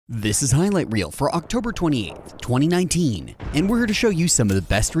This is Highlight Reel for October 28th, 2019, and we're here to show you some of the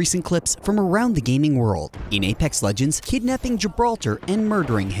best recent clips from around the gaming world in Apex Legends kidnapping Gibraltar and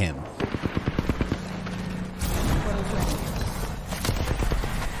murdering him.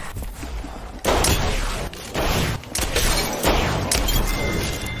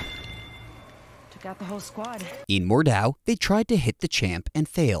 Took out the whole squad. In Mordhau, they tried to hit the champ and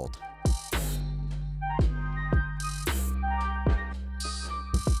failed.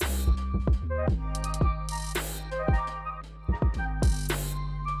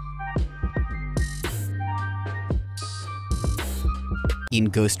 In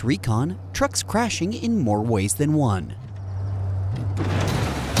Ghost Recon, trucks crashing in more ways than one.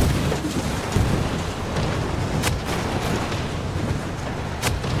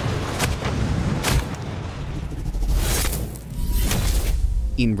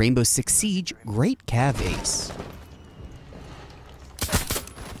 In Rainbow Six Siege, great cav ace.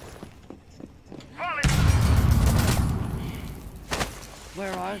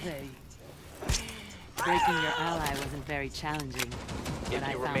 Where are they? Breaking your ally wasn't very challenging. If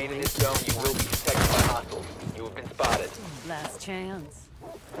you remain in this zone, you will be detected by hostiles. You have been spotted. Last chance.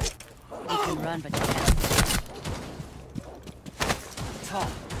 You can run, but you can't. Talk.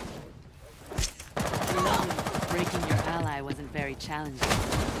 Breaking your ally wasn't very challenging.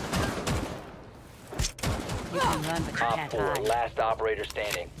 You can run, but you Op can't 4, hide. last operator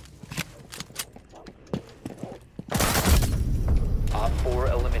standing. Op 4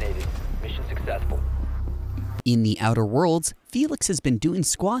 eliminated. Mission successful. In the Outer Worlds, Felix has been doing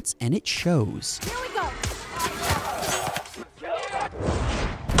squats and it shows. Here we go!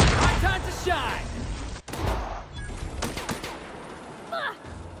 Time to shine!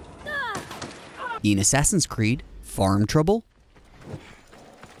 In Assassin's Creed, farm trouble?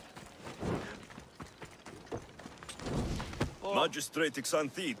 Magistrate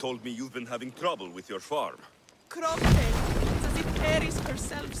Xanthi told me you've been having trouble with your farm. Crop failed. It's as if Ares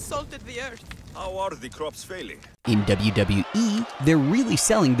herself salted the earth. How are the crops failing? In WWE, they're really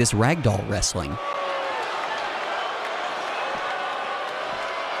selling this Ragdoll wrestling.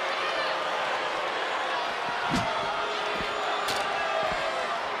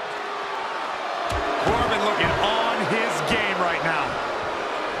 Corbin looking on his game right now.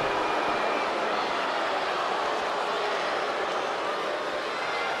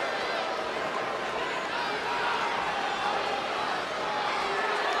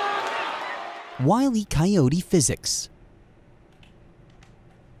 Wile E Coyote physics.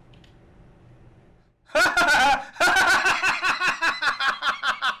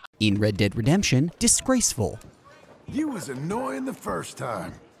 In Red Dead Redemption, disgraceful. You was annoying the first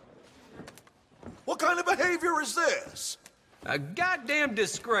time. What kind of behavior is this? A goddamn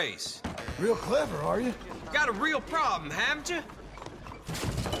disgrace. Real clever, are you? Got a real problem, haven't you?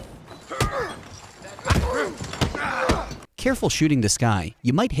 Careful shooting the sky,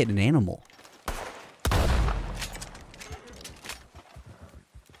 you might hit an animal.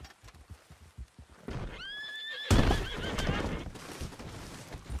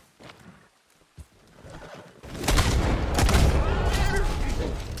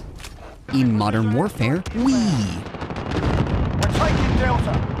 In Modern Warfare, We're taking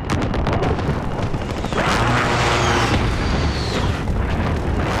Delta.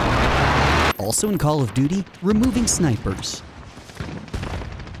 Also in Call of Duty, removing snipers.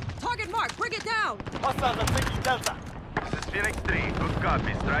 Target mark, bring it down! Hostiles are taking Delta. This is Phoenix 3. Good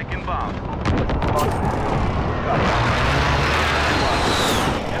copy. Strike inbound.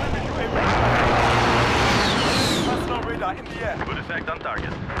 Personal radar in the air. Good effect on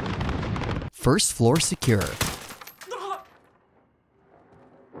target. First floor secure.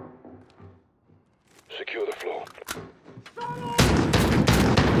 Secure the floor.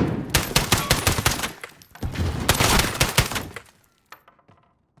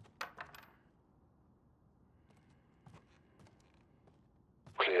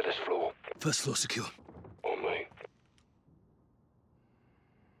 Clear this floor. First floor secure. On me.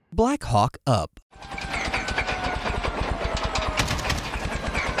 Black Hawk up.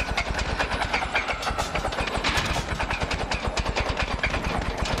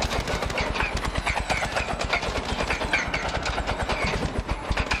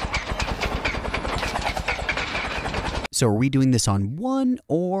 So are we doing this on one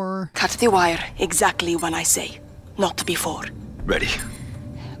or? Cut the wire exactly when I say, not before. Ready.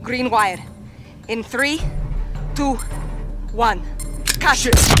 Green wire. In 3, 2, 1. Catch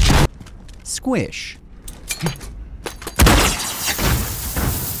it! Squish.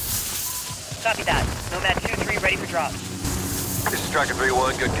 Copy that. Nomad 2-3 ready for drop. This is Striker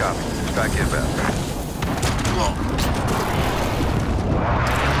 3-1, good copy. Strike inbound.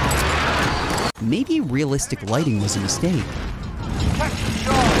 Maybe realistic lighting was a mistake.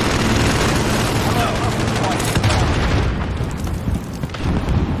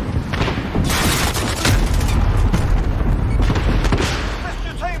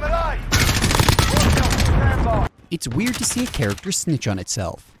 It's weird to see a character snitch on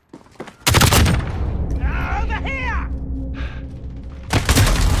itself. Over here!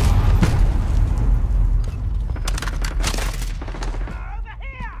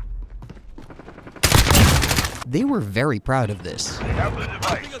 They were very proud of this. They have the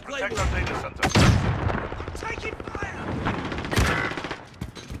device. Protect our data center. Taking fire!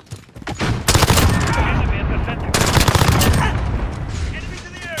 Enemy at the center. Enemy to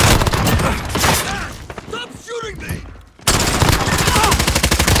the air! Stop shooting me!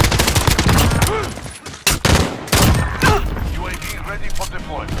 UAV ready for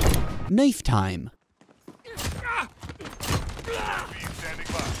deployment. Knife time. UAV standing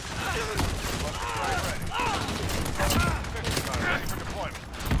by. Ready for deployment.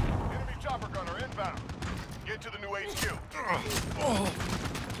 Enemy chopper gunner inbound. Get to the new HQ.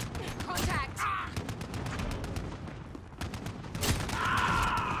 Contact!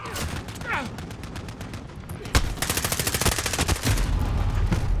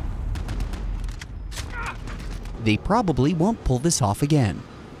 They probably won't pull this off again.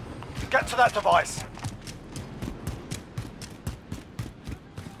 Get to that device.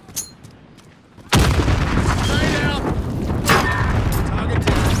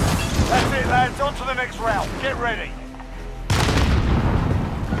 That's it, lads. On to the next round. Get ready.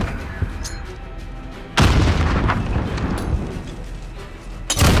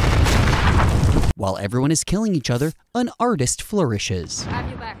 While everyone is killing each other, an artist flourishes. Have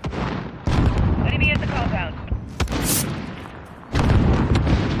you back. Enemy at the compound.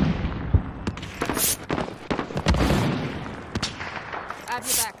 Have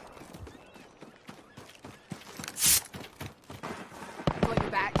you back. Got you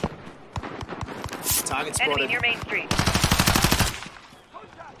back. Target Enemy near Main Street.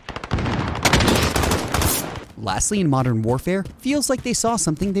 Lastly, in Modern Warfare, feels like they saw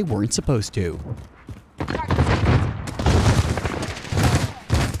something they weren't supposed to.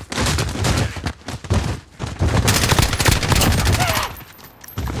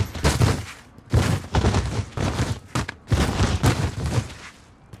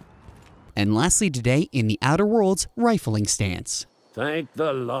 And lastly today, in the Outer Worlds rifling stance. Thank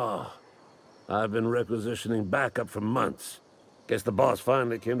the law. I've been requisitioning backup for months. Guess the boss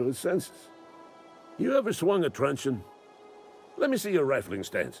finally came to his senses. You ever swung a truncheon? Let me see your rifling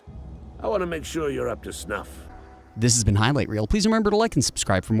stance. I want to make sure you're up to snuff. This has been Highlight Reel. Please remember to like and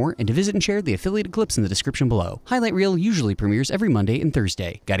subscribe for more, and to visit and share the affiliated clips in the description below. Highlight Reel usually premieres every Monday and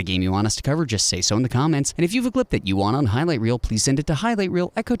Thursday. Got a game you want us to cover? Just say so in the comments. And if you have a clip that you want on Highlight Reel, please send it to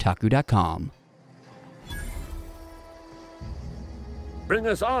highlightreel@kotaku.com. Bring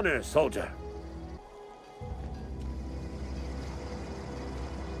us honor, soldier.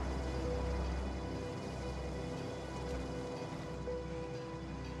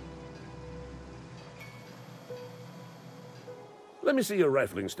 Let me see your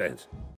rifling stance.